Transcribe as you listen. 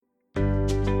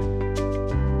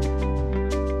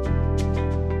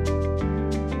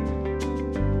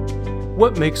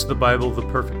What makes the Bible the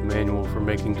perfect manual for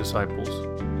making disciples?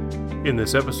 In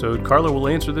this episode, Carla will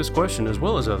answer this question as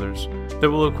well as others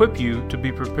that will equip you to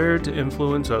be prepared to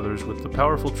influence others with the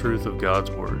powerful truth of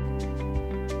God's Word.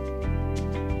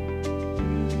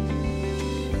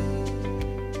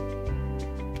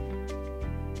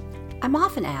 I'm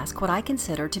often asked what I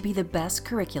consider to be the best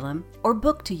curriculum or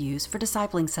book to use for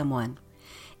discipling someone.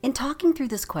 In talking through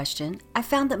this question, I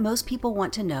found that most people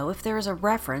want to know if there is a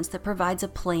reference that provides a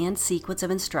planned sequence of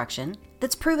instruction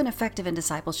that's proven effective in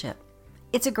discipleship.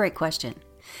 It's a great question,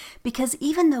 because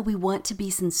even though we want to be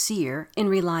sincere in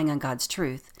relying on God's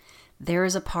truth, there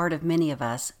is a part of many of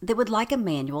us that would like a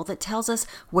manual that tells us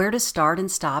where to start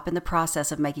and stop in the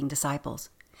process of making disciples.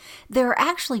 There are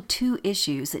actually two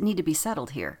issues that need to be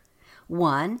settled here.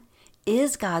 One,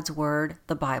 is God's Word,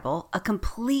 the Bible, a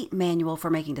complete manual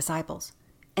for making disciples?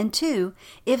 And two,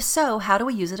 if so, how do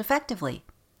we use it effectively?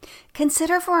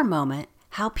 Consider for a moment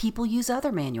how people use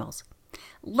other manuals.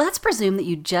 Let's presume that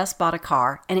you just bought a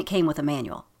car and it came with a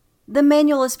manual. The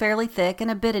manual is fairly thick and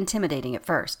a bit intimidating at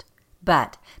first,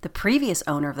 but the previous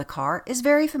owner of the car is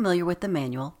very familiar with the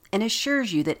manual and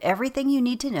assures you that everything you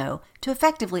need to know to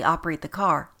effectively operate the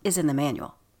car is in the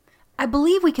manual. I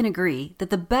believe we can agree that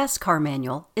the best car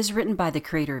manual is written by the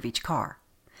creator of each car.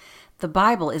 The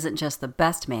Bible isn't just the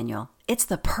best manual, it's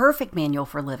the perfect manual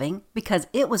for living because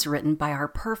it was written by our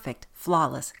perfect,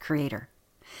 flawless Creator.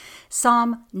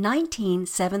 Psalm 19,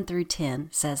 7-10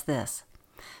 says this,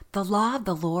 "The law of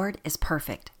the Lord is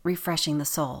perfect, refreshing the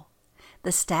soul.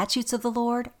 The statutes of the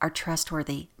Lord are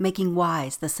trustworthy, making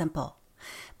wise the simple.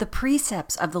 The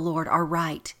precepts of the Lord are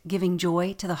right, giving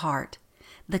joy to the heart.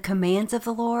 The commands of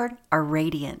the Lord are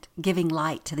radiant, giving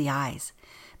light to the eyes.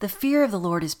 The fear of the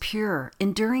Lord is pure,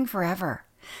 enduring forever.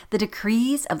 The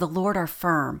decrees of the Lord are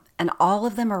firm, and all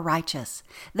of them are righteous.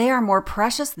 They are more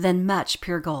precious than much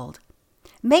pure gold."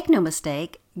 Make no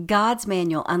mistake, God's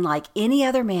manual, unlike any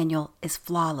other manual, is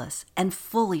flawless and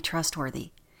fully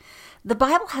trustworthy. The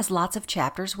Bible has lots of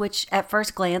chapters which at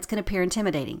first glance can appear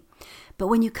intimidating. But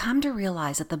when you come to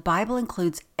realize that the Bible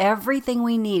includes everything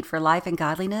we need for life and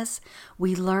godliness,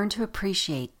 we learn to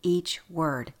appreciate each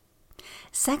word.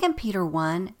 2 Peter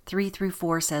 1,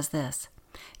 3-4 says this,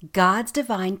 "God's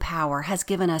divine power has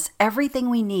given us everything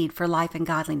we need for life and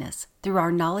godliness through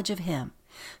our knowledge of Him,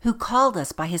 who called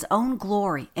us by His own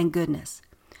glory and goodness.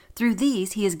 Through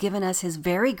these He has given us His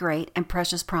very great and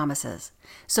precious promises,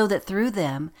 so that through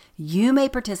them you may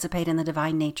participate in the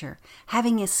divine nature,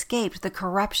 having escaped the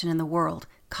corruption in the world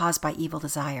caused by evil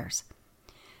desires."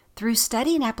 Through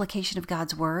study and application of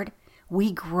God's Word,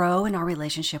 we grow in our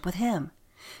relationship with Him.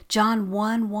 John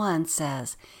 1:1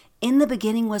 says, "In the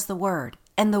beginning was the Word,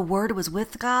 and the Word was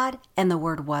with God, and the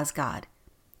Word was God."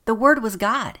 The Word was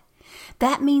God.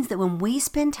 That means that when we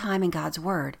spend time in God's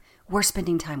Word, we're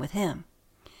spending time with Him.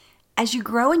 As you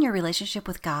grow in your relationship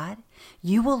with God,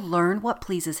 you will learn what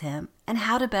pleases Him and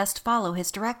how to best follow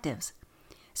His directives.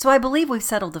 So I believe we've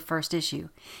settled the first issue.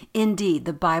 Indeed,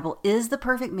 the Bible is the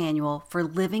perfect manual for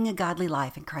living a godly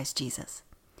life in Christ Jesus.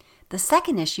 The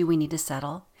second issue we need to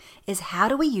settle is how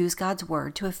do we use God's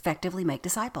Word to effectively make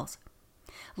disciples?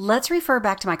 Let's refer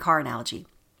back to my car analogy.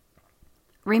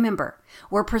 Remember,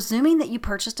 we're presuming that you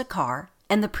purchased a car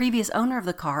and the previous owner of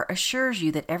the car assures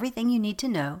you that everything you need to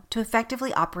know to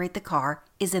effectively operate the car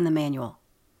is in the manual.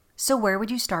 So where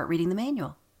would you start reading the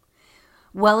manual?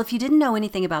 Well, if you didn't know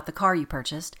anything about the car you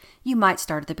purchased, you might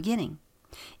start at the beginning.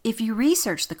 If you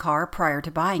researched the car prior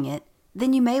to buying it,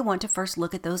 then you may want to first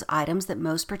look at those items that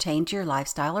most pertain to your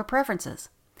lifestyle or preferences.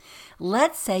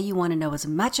 Let's say you want to know as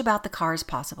much about the car as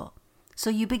possible, so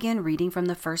you begin reading from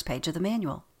the first page of the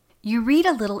manual. You read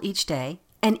a little each day,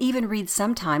 and even read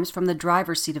sometimes from the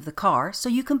driver's seat of the car so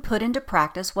you can put into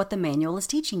practice what the manual is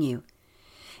teaching you.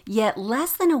 Yet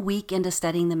less than a week into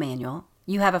studying the manual,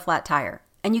 you have a flat tire,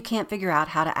 and you can't figure out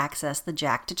how to access the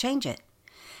jack to change it.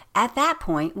 At that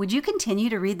point, would you continue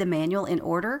to read the manual in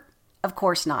order? Of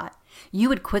course not. You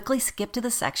would quickly skip to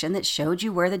the section that showed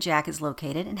you where the jack is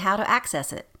located and how to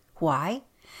access it. Why?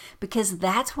 Because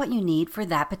that's what you need for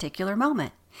that particular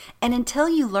moment. And until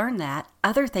you learn that,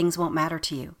 other things won't matter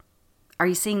to you. Are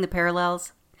you seeing the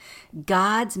parallels?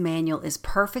 God's manual is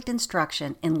perfect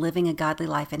instruction in living a godly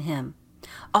life in Him.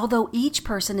 Although each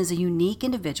person is a unique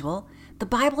individual, the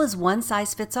Bible is one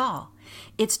size fits all.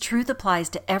 Its truth applies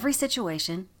to every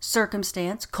situation,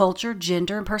 circumstance, culture,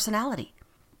 gender, and personality.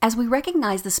 As we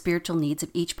recognize the spiritual needs of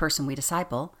each person we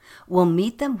disciple, we'll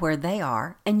meet them where they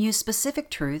are and use specific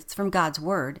truths from God's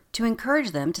Word to encourage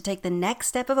them to take the next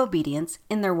step of obedience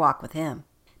in their walk with Him.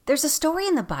 There's a story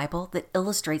in the Bible that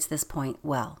illustrates this point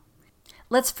well.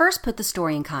 Let's first put the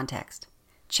story in context.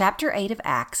 Chapter 8 of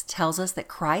Acts tells us that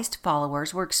Christ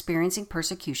followers were experiencing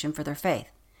persecution for their faith.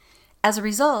 As a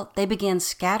result, they began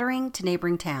scattering to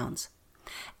neighboring towns.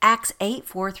 Acts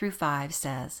 8:4-5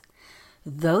 says,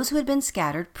 "Those who had been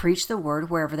scattered preached the word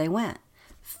wherever they went.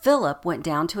 Philip went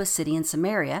down to a city in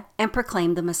Samaria and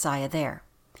proclaimed the Messiah there."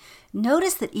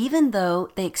 Notice that even though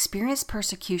they experienced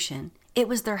persecution, it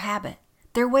was their habit,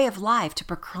 their way of life to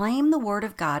proclaim the word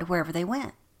of God wherever they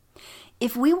went.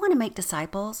 If we want to make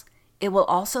disciples, it will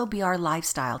also be our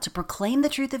lifestyle to proclaim the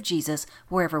truth of Jesus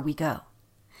wherever we go.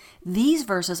 These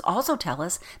verses also tell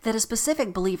us that a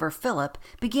specific believer, Philip,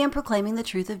 began proclaiming the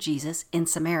truth of Jesus in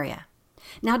Samaria.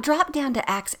 Now drop down to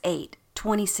Acts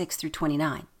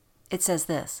 8:26-29. It says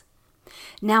this,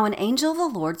 "Now an angel of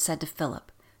the Lord said to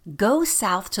Philip, 'Go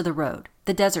south to the road,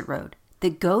 the desert road,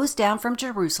 that goes down from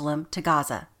Jerusalem to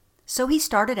Gaza.' So he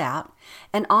started out,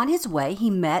 and on his way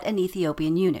he met an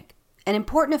Ethiopian eunuch, an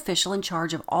important official in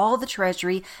charge of all the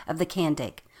treasury of the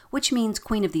Kandake, which means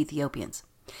Queen of the Ethiopians.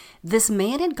 This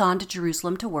man had gone to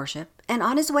Jerusalem to worship, and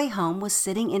on his way home was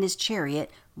sitting in his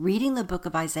chariot reading the book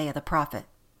of Isaiah the prophet.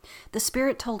 The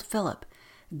Spirit told Philip,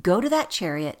 'Go to that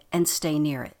chariot and stay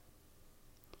near it.'"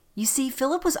 You see,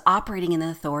 Philip was operating in the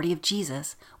authority of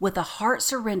Jesus with a heart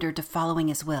surrendered to following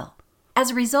his will.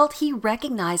 As a result, he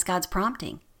recognized God's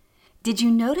prompting. Did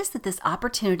you notice that this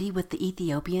opportunity with the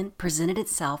Ethiopian presented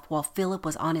itself while Philip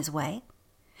was on his way?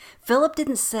 Philip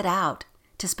didn't set out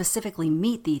to specifically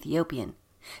meet the Ethiopian.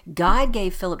 God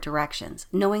gave Philip directions,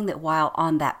 knowing that while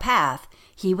on that path,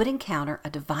 he would encounter a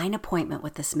divine appointment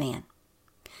with this man.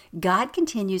 God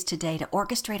continues today to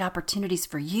orchestrate opportunities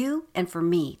for you and for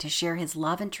me to share his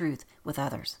love and truth with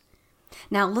others.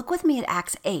 Now look with me at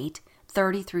Acts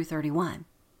 8:30-31.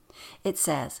 It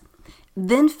says,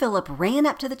 "Then Philip ran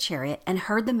up to the chariot and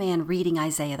heard the man reading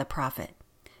Isaiah the prophet.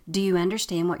 'Do you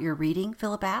understand what you're reading?'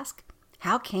 Philip asked.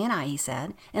 'How can I,' he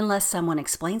said, 'unless someone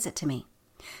explains it to me?'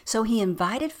 So he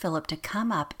invited Philip to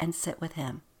come up and sit with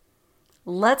him."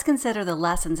 Let's consider the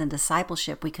lessons in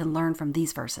discipleship we can learn from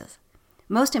these verses.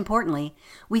 Most importantly,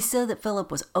 we see that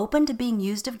Philip was open to being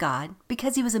used of God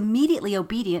because he was immediately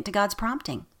obedient to God's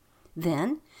prompting.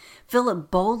 Then,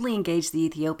 Philip boldly engaged the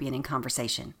Ethiopian in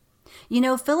conversation. You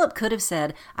know, Philip could have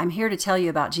said, "I'm here to tell you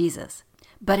about Jesus."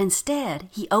 But instead,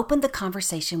 he opened the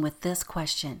conversation with this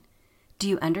question: "Do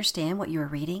you understand what you are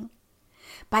reading?"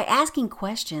 By asking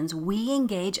questions, we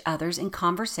engage others in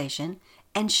conversation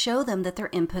and show them that their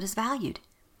input is valued.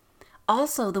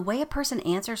 Also, the way a person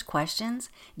answers questions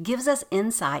gives us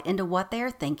insight into what they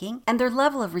are thinking and their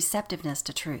level of receptiveness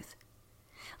to truth.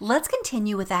 Let's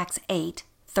continue with Acts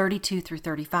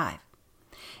 8:32-35.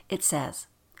 It says,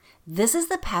 "This is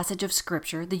the passage of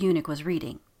Scripture the eunuch was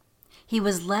reading. He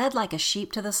was led like a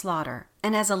sheep to the slaughter,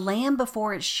 and as a lamb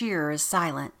before its shearer is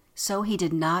silent, so he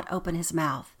did not open his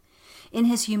mouth. In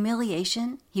his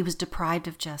humiliation, he was deprived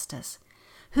of justice.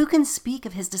 Who can speak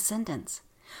of his descendants?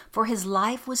 For his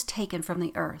life was taken from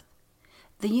the earth."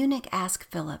 The eunuch asked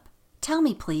Philip, "Tell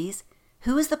me, please,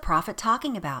 who is the prophet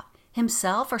talking about,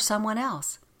 himself or someone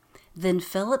else?" Then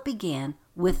Philip began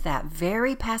with that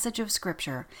very passage of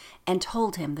Scripture and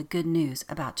told him the good news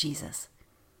about Jesus.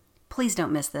 Please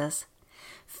don't miss this.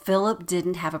 Philip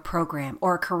didn't have a program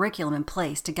or a curriculum in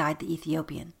place to guide the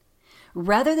Ethiopian.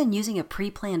 Rather than using a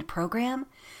pre-planned program,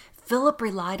 Philip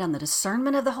relied on the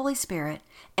discernment of the Holy Spirit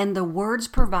and the words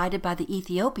provided by the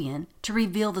Ethiopian to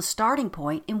reveal the starting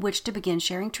point in which to begin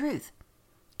sharing truth.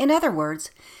 In other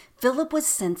words, Philip was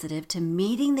sensitive to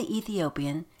meeting the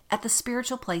Ethiopian at the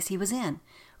spiritual place he was in,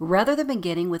 rather than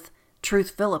beginning with truth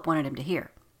Philip wanted him to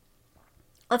hear.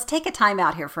 Let's take a time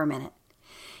out here for a minute.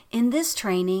 In this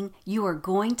training, you are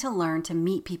going to learn to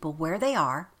meet people where they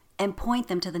are and point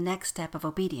them to the next step of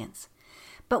obedience.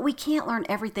 But we can't learn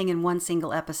everything in one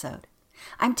single episode.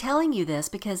 I'm telling you this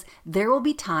because there will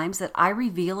be times that I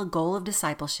reveal a goal of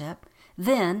discipleship,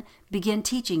 then begin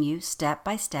teaching you step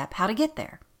by step how to get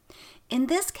there. In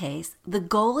this case, the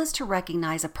goal is to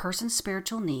recognize a person's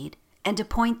spiritual need and to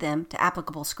point them to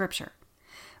applicable Scripture.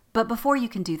 But before you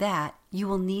can do that, you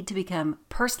will need to become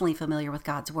personally familiar with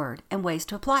God's Word and ways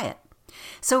to apply it.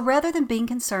 So rather than being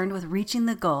concerned with reaching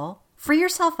the goal, free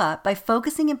yourself up by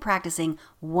focusing and practicing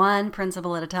one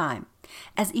principle at a time.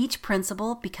 As each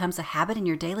principle becomes a habit in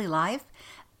your daily life,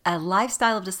 a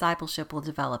lifestyle of discipleship will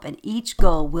develop and each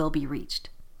goal will be reached.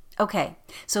 Okay,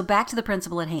 so back to the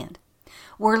principle at hand.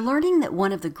 We're learning that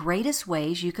one of the greatest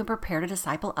ways you can prepare to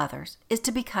disciple others is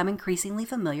to become increasingly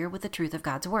familiar with the truth of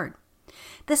God's Word.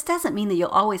 This doesn't mean that you'll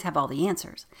always have all the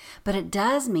answers, but it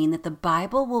does mean that the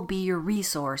Bible will be your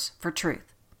resource for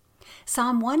truth.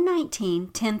 Psalm 119,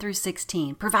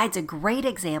 10-16 provides a great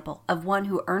example of one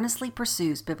who earnestly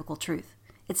pursues biblical truth.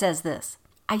 It says this,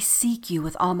 I seek you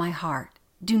with all my heart.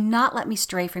 Do not let me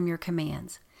stray from your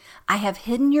commands. I have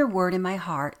hidden your word in my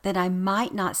heart that I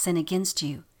might not sin against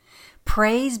you.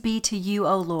 Praise be to you,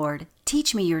 O Lord.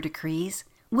 Teach me your decrees.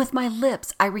 With my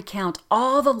lips I recount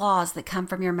all the laws that come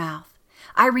from your mouth.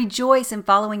 I rejoice in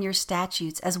following your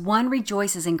statutes as one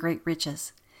rejoices in great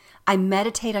riches. I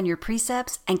meditate on your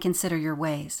precepts and consider your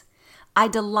ways. I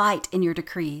delight in your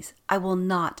decrees. I will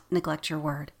not neglect your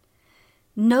word.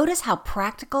 Notice how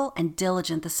practical and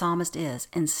diligent the psalmist is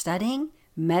in studying,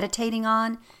 meditating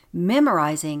on,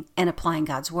 memorizing, and applying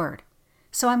God's word.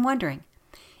 So I'm wondering,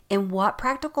 in what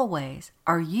practical ways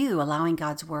are you allowing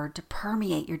God's word to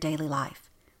permeate your daily life?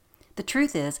 The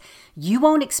truth is, you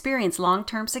won't experience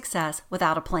long-term success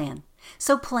without a plan.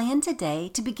 So plan today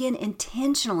to begin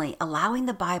intentionally allowing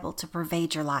the Bible to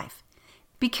pervade your life.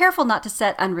 Be careful not to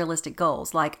set unrealistic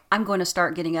goals like, I'm going to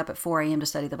start getting up at 4 a.m. to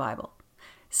study the Bible.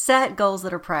 Set goals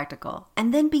that are practical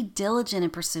and then be diligent in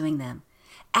pursuing them.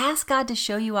 Ask God to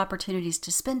show you opportunities to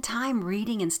spend time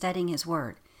reading and studying His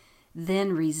Word.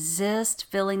 Then resist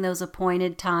filling those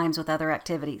appointed times with other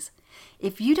activities.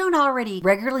 If you don't already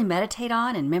regularly meditate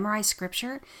on and memorize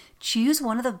Scripture, choose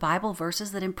one of the Bible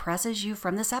verses that impresses you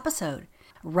from this episode.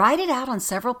 Write it out on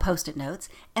several Post-it notes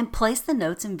and place the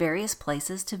notes in various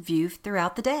places to view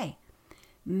throughout the day.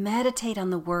 Meditate on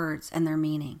the words and their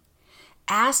meaning.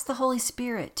 Ask the Holy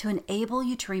Spirit to enable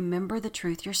you to remember the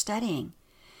truth you're studying.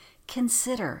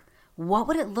 Consider, what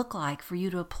would it look like for you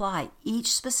to apply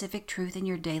each specific truth in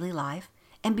your daily life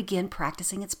and begin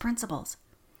practicing its principles?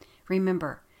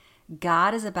 Remember,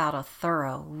 God is about a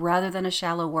thorough rather than a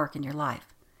shallow work in your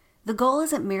life. The goal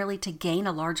isn't merely to gain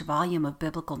a large volume of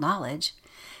biblical knowledge.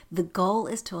 The goal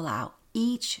is to allow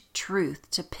each truth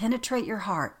to penetrate your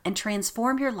heart and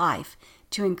transform your life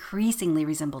to increasingly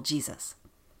resemble Jesus.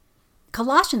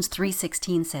 Colossians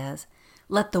 3:16 says,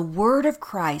 "Let the word of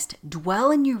Christ dwell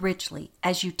in you richly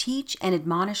as you teach and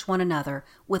admonish one another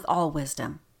with all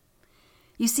wisdom."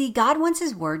 You see, God wants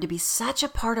His word to be such a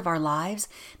part of our lives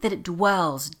that it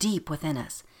dwells deep within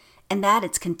us and that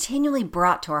it's continually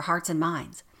brought to our hearts and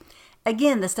minds.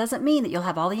 Again, this doesn't mean that you'll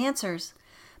have all the answers,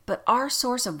 but our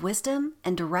source of wisdom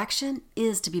and direction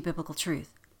is to be biblical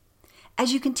truth.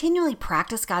 As you continually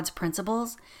practice God's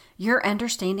principles, your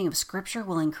understanding of Scripture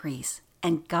will increase,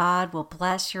 and God will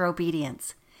bless your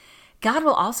obedience. God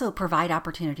will also provide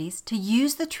opportunities to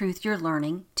use the truth you're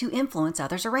learning to influence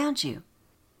others around you.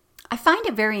 I find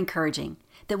it very encouraging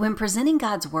that when presenting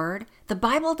God's Word, the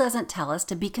Bible doesn't tell us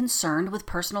to be concerned with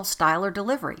personal style or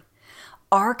delivery.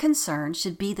 Our concern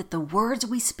should be that the words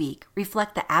we speak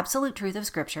reflect the absolute truth of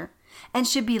Scripture and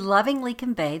should be lovingly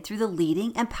conveyed through the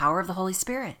leading and power of the Holy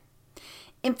Spirit.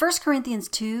 In 1 Corinthians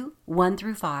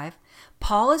 2:1-5,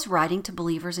 Paul is writing to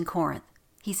believers in Corinth.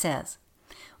 He says,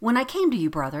 "When I came to you,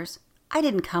 brothers, I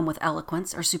didn't come with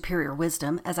eloquence or superior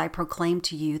wisdom as I proclaimed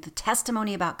to you the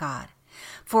testimony about God.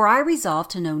 For I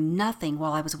resolved to know nothing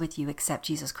while I was with you except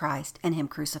Jesus Christ and Him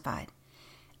crucified.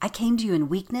 I came to you in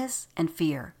weakness and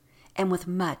fear and with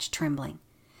much trembling.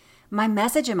 My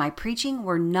message and my preaching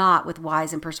were not with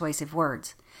wise and persuasive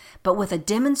words, but with a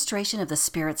demonstration of the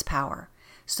Spirit's power,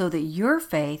 so that your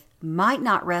faith might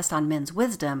not rest on men's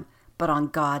wisdom, but on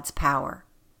God's power."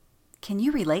 Can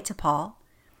you relate to Paul?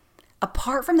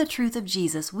 Apart from the truth of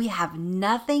Jesus, we have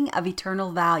nothing of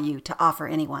eternal value to offer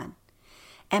anyone.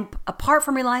 And apart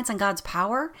from reliance on God's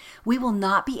power, we will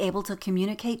not be able to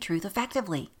communicate truth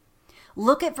effectively.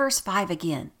 Look at verse 5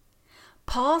 again.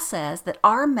 Paul says that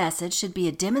our message should be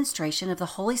a demonstration of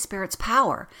the Holy Spirit's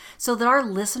power, so that our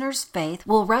listeners' faith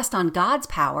will rest on God's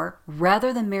power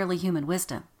rather than merely human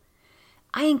wisdom.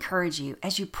 I encourage you,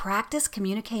 as you practice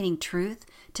communicating truth,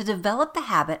 to develop the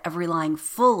habit of relying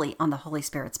fully on the Holy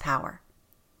Spirit's power.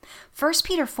 1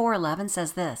 Peter 4:11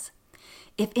 says this,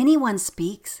 "If anyone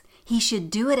speaks, he should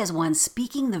do it as one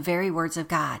speaking the very words of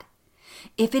God.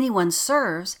 If anyone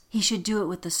serves, he should do it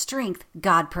with the strength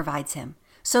God provides him,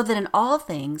 so that in all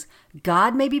things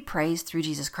God may be praised through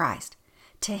Jesus Christ.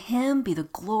 To Him be the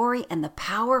glory and the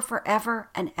power forever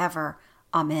and ever.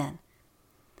 Amen."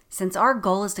 Since our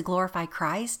goal is to glorify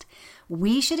Christ,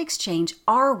 we should exchange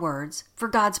our words for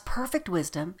God's perfect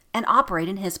wisdom and operate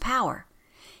in His power.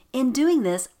 In doing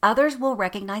this, others will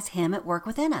recognize Him at work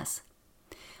within us.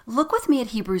 Look with me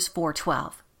at Hebrews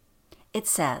 4:12. It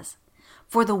says,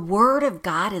 "For the word of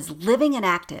God is living and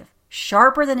active,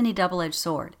 sharper than any double-edged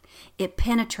sword. It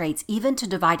penetrates even to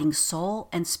dividing soul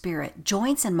and spirit,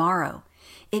 joints and marrow.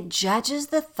 It judges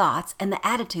the thoughts and the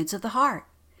attitudes of the heart."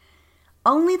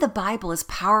 Only the Bible is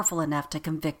powerful enough to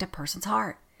convict a person's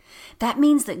heart. That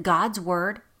means that God's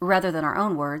word, rather than our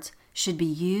own words, should be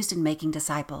used in making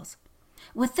disciples.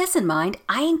 With this in mind,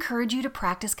 I encourage you to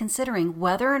practice considering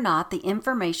whether or not the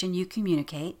information you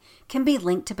communicate can be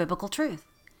linked to biblical truth.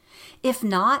 If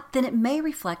not, then it may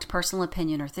reflect personal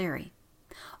opinion or theory.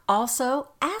 Also,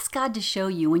 ask God to show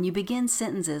you when you begin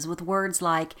sentences with words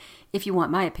like, if you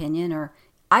want my opinion, or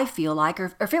I feel like,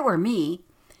 or if it were me,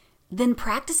 then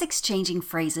practice exchanging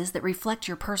phrases that reflect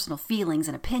your personal feelings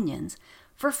and opinions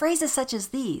for phrases such as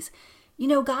these,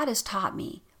 God has taught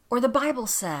me, or the Bible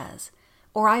says,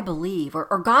 or I believe,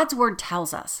 or God's word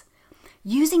tells us.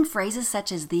 Using phrases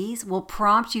such as these will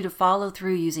prompt you to follow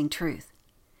through using truth.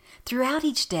 Throughout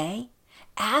each day,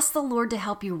 ask the Lord to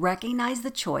help you recognize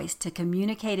the choice to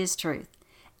communicate His truth,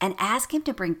 and ask Him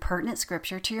to bring pertinent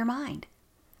scripture to your mind.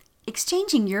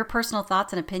 Exchanging your personal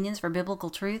thoughts and opinions for biblical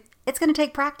truth, it's going to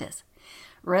take practice.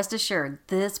 Rest assured,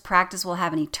 this practice will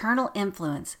have an eternal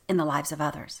influence in the lives of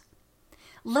others.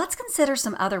 Let's consider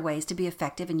some other ways to be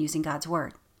effective in using God's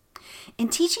Word. In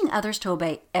teaching others to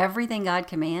obey everything God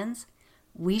commands,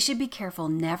 we should be careful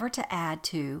never to add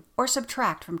to or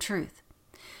subtract from truth.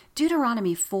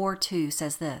 Deuteronomy 4:2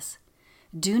 says this,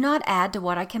 "Do not add to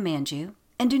what I command you,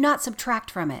 and do not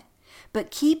subtract from it, but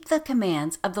keep the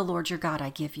commands of the Lord your God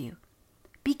I give you."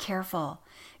 Be careful.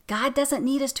 God doesn't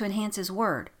need us to enhance His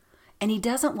Word, and He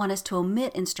doesn't want us to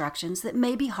omit instructions that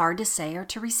may be hard to say or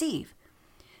to receive.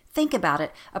 Think about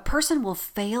it. A person will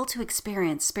fail to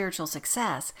experience spiritual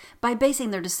success by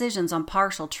basing their decisions on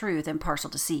partial truth and partial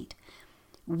deceit.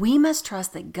 We must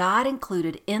trust that God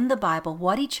included in the Bible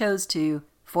what He chose to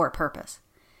for a purpose.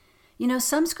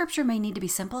 Some scripture may need to be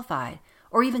simplified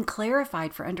or even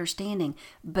clarified for understanding,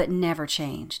 but never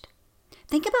changed.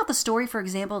 Think about the story, for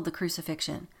example, of the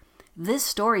crucifixion. This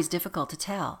story is difficult to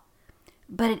tell,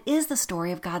 but it is the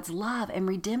story of God's love and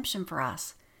redemption for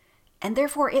us, and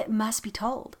therefore it must be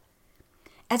told.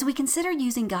 As we consider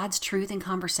using God's truth in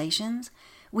conversations,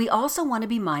 we also want to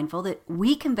be mindful that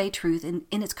we convey truth in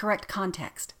its correct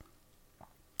context.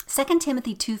 2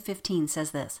 Timothy 2:15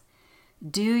 says this,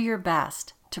 "Do your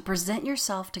best to present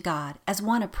yourself to God as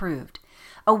one approved,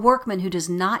 a workman who does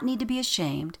not need to be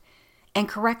ashamed and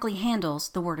correctly handles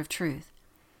the word of truth."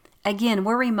 Again,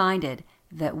 we're reminded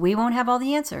that we won't have all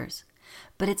the answers,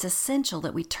 but it's essential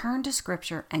that we turn to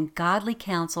Scripture and godly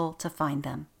counsel to find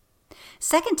them.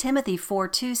 2 Timothy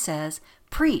 4:2 says,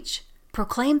 "Preach,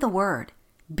 proclaim the word,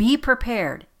 be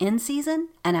prepared in season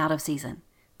and out of season.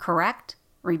 Correct,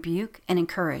 rebuke, and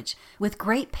encourage with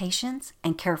great patience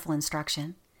and careful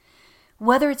instruction."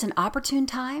 Whether it's an opportune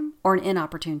time or an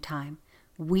inopportune time,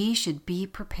 we should be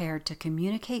prepared to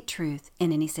communicate truth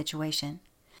in any situation.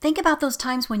 Think about those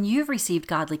times when you've received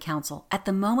godly counsel at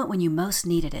the moment when you most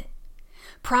needed it.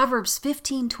 Proverbs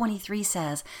 15:23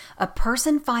 says, "A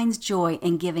person finds joy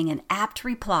in giving an apt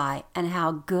reply, and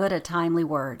how good a timely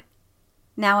word."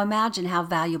 Now imagine how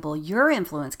valuable your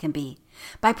influence can be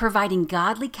by providing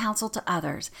godly counsel to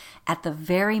others at the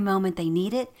very moment they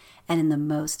need it and in the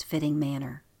most fitting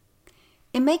manner.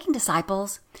 In making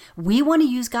disciples, we want to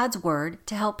use God's Word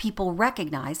to help people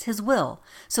recognize His will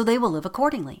so they will live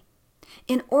accordingly.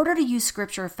 In order to use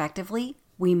Scripture effectively,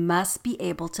 we must be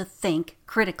able to think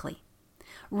critically.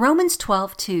 Romans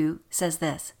 12:2 says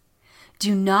this,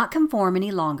 "Do not conform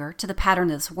any longer to the pattern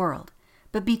of this world,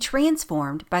 but be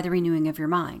transformed by the renewing of your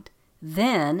mind.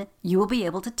 Then you will be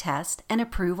able to test and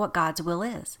approve what God's will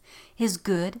is, His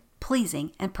good,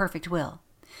 pleasing, and perfect will."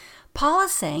 Paul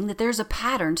is saying that there's a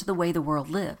pattern to the way the world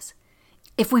lives.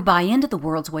 If we buy into the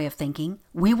world's way of thinking,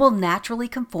 we will naturally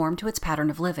conform to its pattern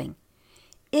of living.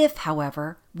 If,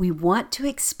 however, we want to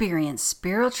experience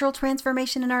spiritual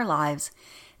transformation in our lives,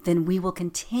 then we will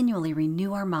continually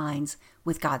renew our minds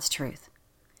with God's truth.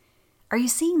 Are you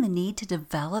seeing the need to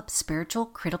develop spiritual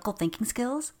critical thinking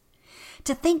skills?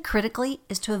 To think critically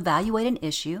is to evaluate an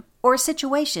issue or a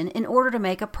situation in order to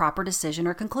make a proper decision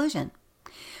or conclusion.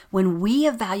 When we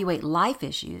evaluate life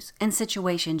issues and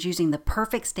situations using the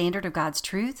perfect standard of God's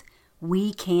truth,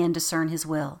 we can discern His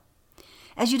will.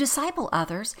 As you disciple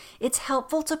others, it's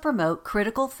helpful to promote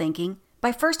critical thinking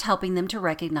by first helping them to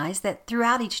recognize that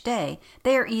throughout each day,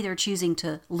 they are either choosing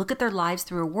to look at their lives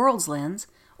through a world's lens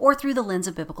or through the lens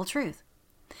of biblical truth.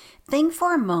 Think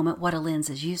for a moment what a lens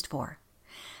is used for.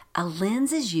 A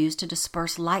lens is used to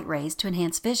disperse light rays to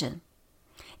enhance vision.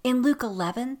 In Luke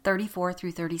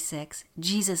 11:34-36,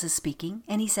 Jesus is speaking,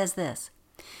 and He says this,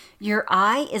 "Your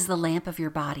eye is the lamp of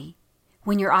your body.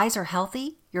 When your eyes are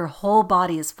healthy, your whole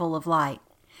body is full of light."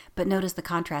 But notice the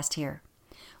contrast here.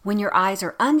 When your eyes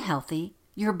are unhealthy,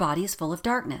 your body is full of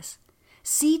darkness.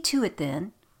 See to it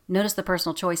then, notice the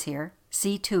personal choice here,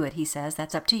 see to it, He says,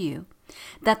 that's up to you,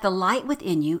 that the light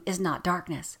within you is not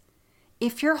darkness.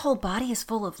 If your whole body is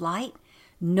full of light,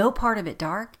 no part of it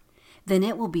dark, then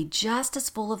it will be just as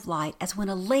full of light as when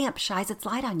a lamp shines its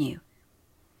light on you.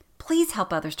 Please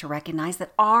help others to recognize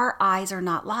that our eyes are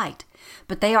not light,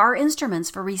 but they are instruments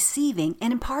for receiving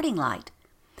and imparting light.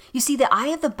 You see, the eye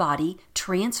of the body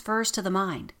transfers to the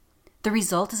mind. The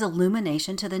result is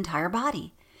illumination to the entire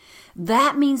body.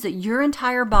 That means that your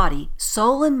entire body,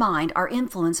 soul and mind, are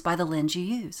influenced by the lens you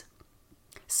use.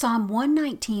 Psalm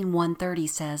 119:130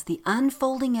 says, "The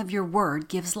unfolding of your word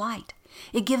gives light.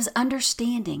 It gives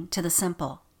understanding to the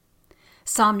simple."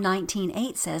 Psalm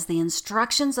 19:8 says, "The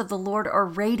instructions of the Lord are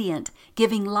radiant,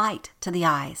 giving light to the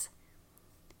eyes."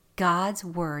 God's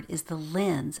word is the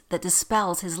lens that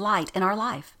dispels his light in our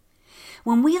life.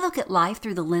 When we look at life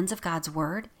through the lens of God's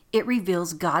word, it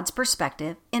reveals God's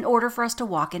perspective in order for us to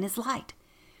walk in his light,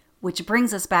 which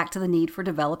brings us back to the need for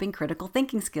developing critical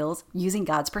thinking skills using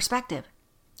God's perspective.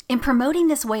 In promoting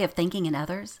this way of thinking in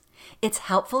others, it's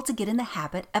helpful to get in the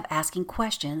habit of asking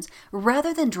questions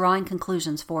rather than drawing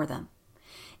conclusions for them.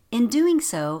 In doing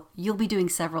so, you'll be doing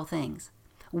several things.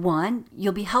 One,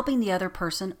 you'll be helping the other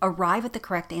person arrive at the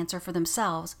correct answer for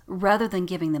themselves rather than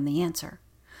giving them the answer.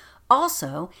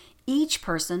 Also, each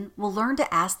person will learn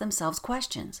to ask themselves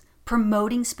questions,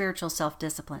 promoting spiritual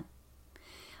self-discipline.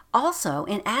 Also,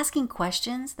 in asking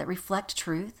questions that reflect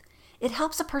truth, it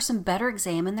helps a person better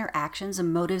examine their actions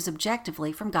and motives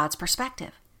objectively from God's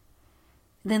perspective.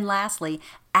 Then lastly,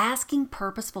 asking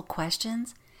purposeful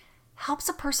questions helps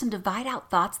a person divide out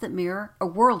thoughts that mirror a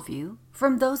worldview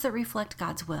from those that reflect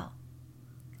God's will.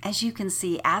 As you can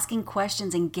see, asking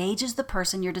questions engages the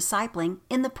person you're discipling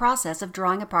in the process of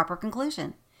drawing a proper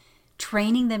conclusion,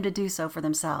 training them to do so for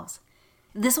themselves.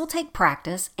 This will take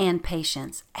practice and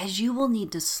patience, as you will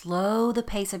need to slow the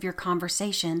pace of your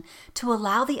conversation to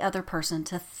allow the other person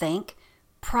to think,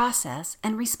 process,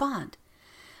 and respond.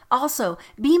 Also,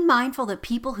 be mindful that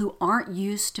people who aren't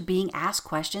used to being asked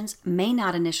questions may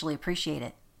not initially appreciate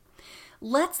it.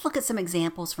 Let's look at some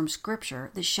examples from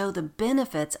Scripture that show the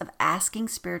benefits of asking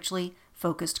spiritually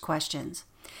focused questions.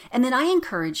 And then I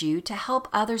encourage you to help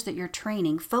others that you're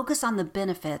training focus on the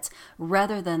benefits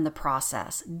rather than the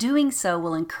process. Doing so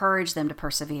will encourage them to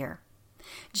persevere.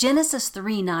 Genesis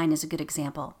 3:9 is a good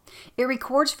example. It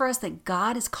records for us that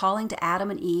God is calling to Adam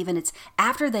and Eve, and it's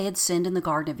after they had sinned in the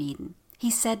Garden of Eden. He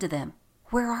said to them,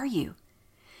 "Where are you?"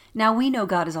 Now we know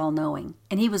God is all-knowing,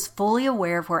 and he was fully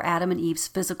aware of where Adam and Eve's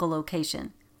physical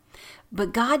location.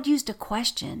 But God used a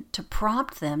question to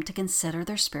prompt them to consider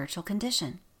their spiritual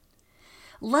condition.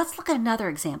 Let's look at another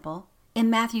example in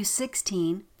Matthew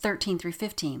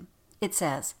 16:13-15. It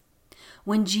says,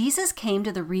 "When Jesus came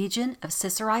to the region of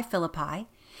Caesarea Philippi,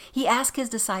 he asked his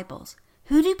disciples,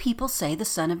 'Who do people say the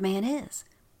Son of Man is?'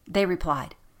 They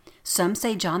replied, 'Some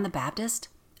say John the Baptist,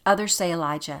 others say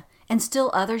Elijah, and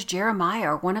still others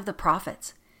Jeremiah or one of the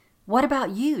prophets.' 'What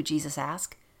about you?' Jesus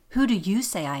asked. 'Who do you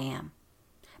say I am?'"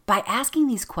 By asking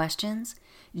these questions,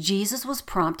 Jesus was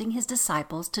prompting his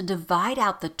disciples to divide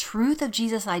out the truth of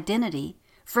Jesus' identity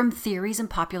from theories and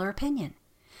popular opinion.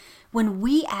 When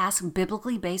we ask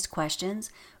biblically based questions,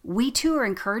 we too are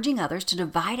encouraging others to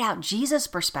divide out Jesus'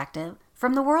 perspective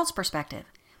from the world's perspective.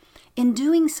 In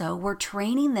doing so, we're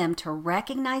training them to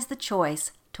recognize the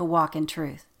choice to walk in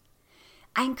truth.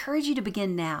 I encourage you to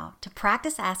begin now to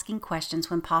practice asking questions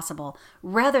when possible,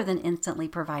 rather than instantly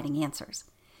providing answers.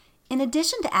 In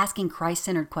addition to asking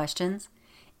Christ-centered questions,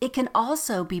 it can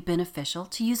also be beneficial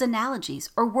to use analogies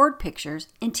or word pictures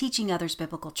in teaching others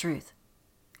biblical truth.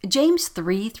 James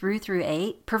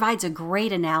 3:3-8 provides a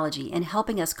great analogy in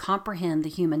helping us comprehend the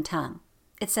human tongue.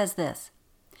 It says this,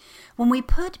 "When we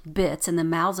put bits in the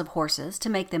mouths of horses to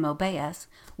make them obey us,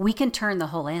 we can turn the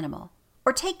whole animal.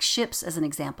 Or take ships as an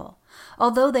example.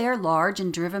 Although they are large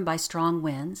and driven by strong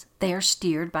winds, they are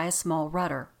steered by a small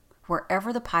rudder,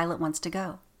 wherever the pilot wants to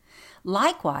go.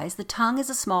 Likewise, the tongue is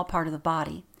a small part of the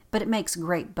body, but it makes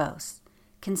great boasts.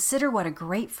 Consider what a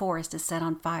great forest is set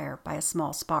on fire by a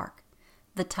small spark.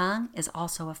 The tongue is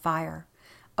also a fire,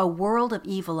 a world of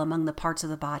evil among the parts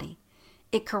of the body.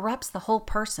 It corrupts the whole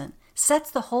person, sets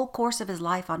the whole course of his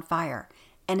life on fire,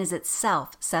 and is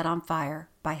itself set on fire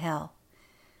by hell.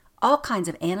 All kinds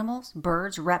of animals,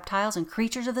 birds, reptiles, and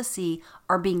creatures of the sea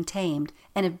are being tamed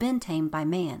and have been tamed by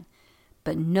man.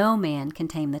 But no man can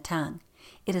tame the tongue.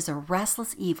 It is a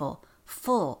restless evil,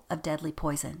 full of deadly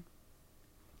poison."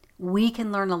 We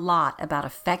can learn a lot about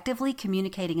effectively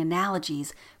communicating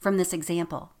analogies from this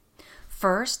example.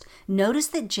 First, notice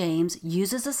that James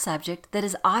uses a subject that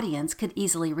his audience could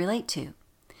easily relate to.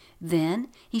 Then,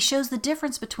 he shows the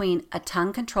difference between a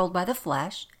tongue controlled by the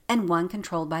flesh and one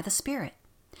controlled by the spirit.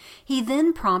 He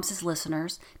then prompts his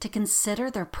listeners to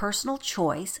consider their personal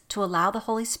choice to allow the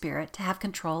Holy Spirit to have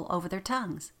control over their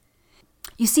tongues.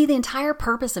 You see, the entire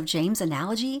purpose of James'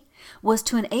 analogy was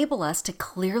to enable us to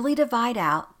clearly divide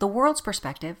out the world's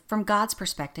perspective from God's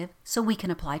perspective so we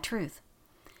can apply truth.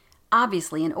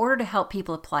 Obviously, in order to help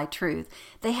people apply truth,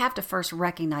 they have to first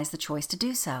recognize the choice to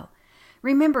do so.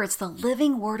 Remember, it's the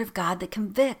living Word of God that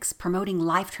convicts, promoting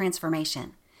life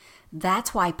transformation.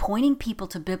 That's why pointing people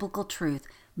to biblical truth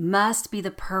must be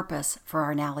the purpose for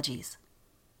our analogies.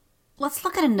 Let's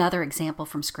look at another example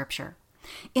from Scripture.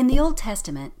 In the Old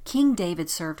Testament, King David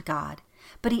served God,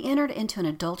 but he entered into an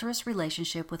adulterous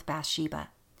relationship with Bathsheba.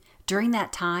 During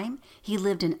that time, he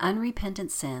lived in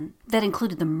unrepentant sin that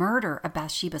included the murder of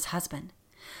Bathsheba's husband.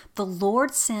 The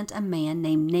Lord sent a man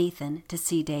named Nathan to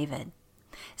see David.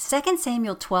 2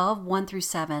 Samuel 12,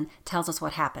 1-7 tells us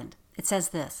what happened. It says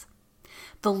this: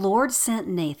 "The Lord sent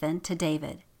Nathan to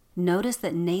David." Notice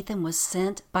that Nathan was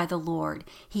sent by the Lord.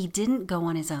 He didn't go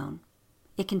on his own.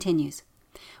 It continues,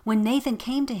 "When Nathan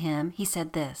came to him, he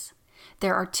said this: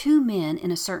 'There are 2 men in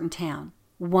a certain town,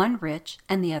 one rich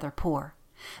and the other poor.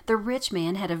 The rich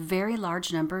man had a very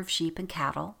large number of sheep and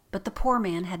cattle, but the poor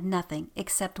man had nothing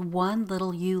except one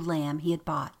little ewe lamb he had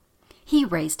bought. He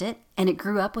raised it, and it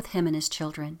grew up with him and his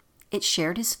children. It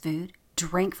shared his food,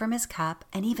 drank from his cup,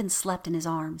 and even slept in his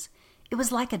arms. It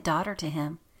was like a daughter to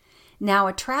him. Now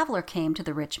a traveler came to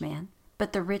the rich man,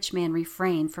 but the rich man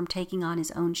refrained from taking on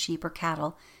his own sheep or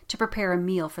cattle to prepare a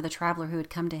meal for the traveler who had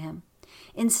come to him.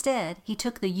 Instead, he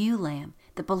took the ewe lamb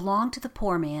that belonged to the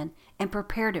poor man and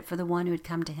prepared it for the one who had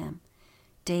come to him.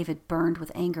 David burned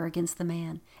with anger against the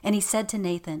man, and he said to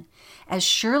Nathan, 'As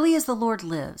surely as the Lord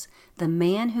lives, the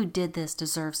man who did this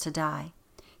deserves to die.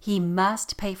 He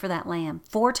must pay for that lamb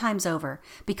 4 times over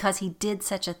because he did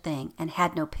such a thing and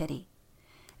had no pity.'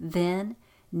 Then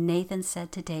Nathan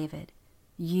said to David,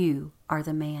 'You are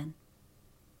the man.'"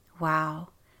 Wow.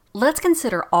 Let's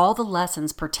consider all the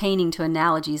lessons pertaining to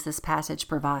analogies this passage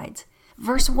provides.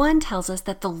 Verse 1 tells us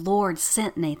that the Lord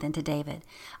sent Nathan to David.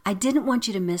 I didn't want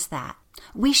you to miss that.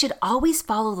 We should always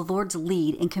follow the Lord's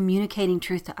lead in communicating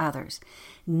truth to others.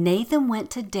 Nathan went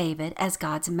to David as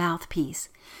God's mouthpiece.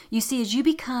 You see, as you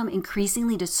become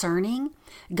increasingly discerning,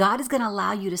 God is going to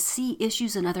allow you to see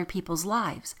issues in other people's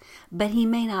lives, but He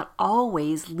may not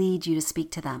always lead you to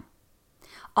speak to them.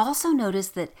 Also notice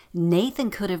that Nathan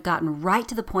could have gotten right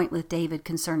to the point with David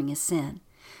concerning his sin,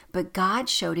 but God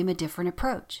showed him a different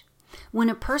approach. When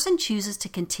a person chooses to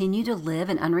continue to live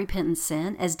in unrepentant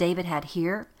sin, as David had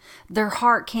here, their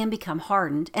heart can become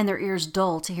hardened and their ears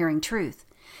dull to hearing truth.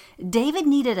 David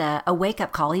needed a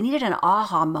wake-up call. He needed an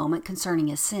aha moment concerning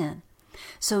his sin.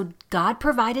 So God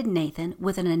provided Nathan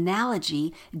with an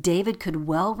analogy David could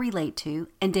well relate to,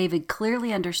 and David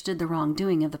clearly understood the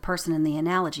wrongdoing of the person in the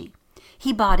analogy.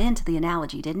 He bought into the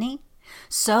analogy, didn't he?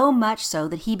 So much so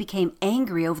that he became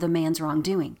angry over the man's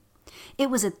wrongdoing. It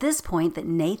was at this point that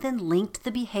Nathan linked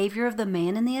the behavior of the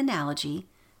man in the analogy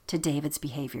to David's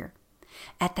behavior.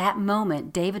 At that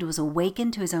moment, David was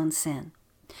awakened to his own sin.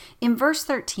 In verse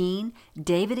 13,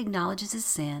 David acknowledges his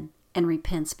sin and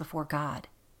repents before God.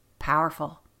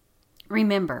 Powerful.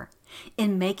 Remember,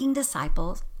 in making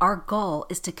disciples, our goal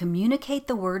is to communicate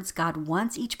the words God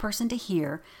wants each person to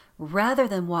hear rather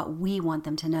than what we want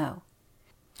them to know.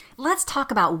 Let's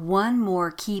talk about one more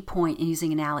key point in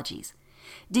using analogies.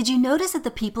 Did you notice that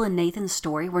the people in Nathan's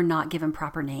story were not given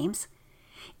proper names?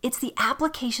 It's the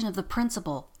application of the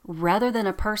principle rather than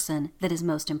a person that is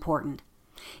most important.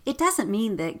 It doesn't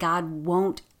mean that God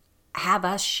won't have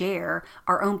us share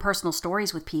our own personal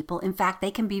stories with people. In fact,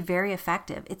 they can be very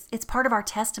effective. It's part of our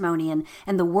testimony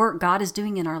and the work God is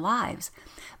doing in our lives.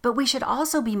 But we should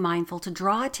also be mindful to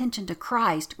draw attention to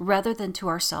Christ rather than to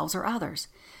ourselves or others.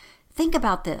 Think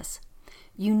about this.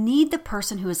 You need the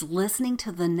person who is listening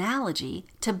to the analogy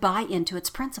to buy into its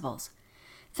principles.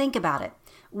 Think about it.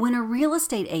 When a real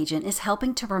estate agent is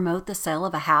helping to promote the sale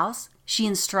of a house, she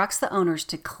instructs the owners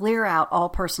to clear out all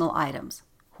personal items.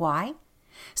 Why?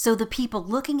 So the people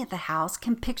looking at the house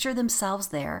can picture themselves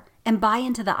there and buy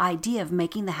into the idea of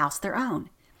making the house their own.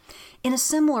 In a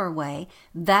similar way,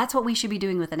 that's what we should be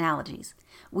doing with analogies.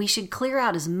 We should clear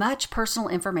out as much personal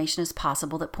information as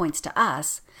possible that points to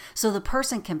us, so the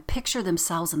person can picture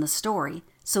themselves in the story,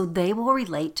 so they will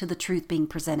relate to the truth being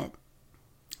presented.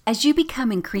 As you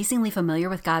become increasingly familiar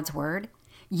with God's Word,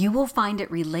 you will find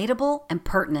it relatable and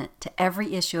pertinent to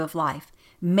every issue of life,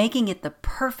 making it the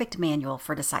perfect manual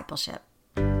for discipleship.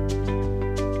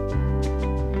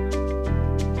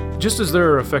 Just as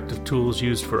there are effective tools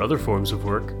used for other forms of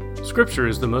work, Scripture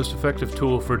is the most effective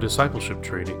tool for discipleship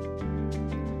training.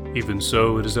 Even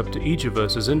so, it is up to each of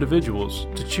us as individuals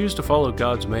to choose to follow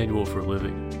God's manual for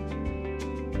living.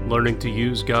 Learning to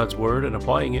use God's Word and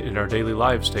applying it in our daily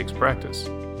lives takes practice.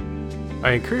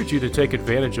 I encourage you to take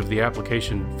advantage of the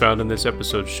application found in this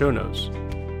episode's show notes.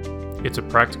 It's a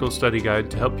practical study guide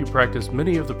to help you practice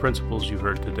many of the principles you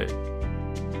heard today.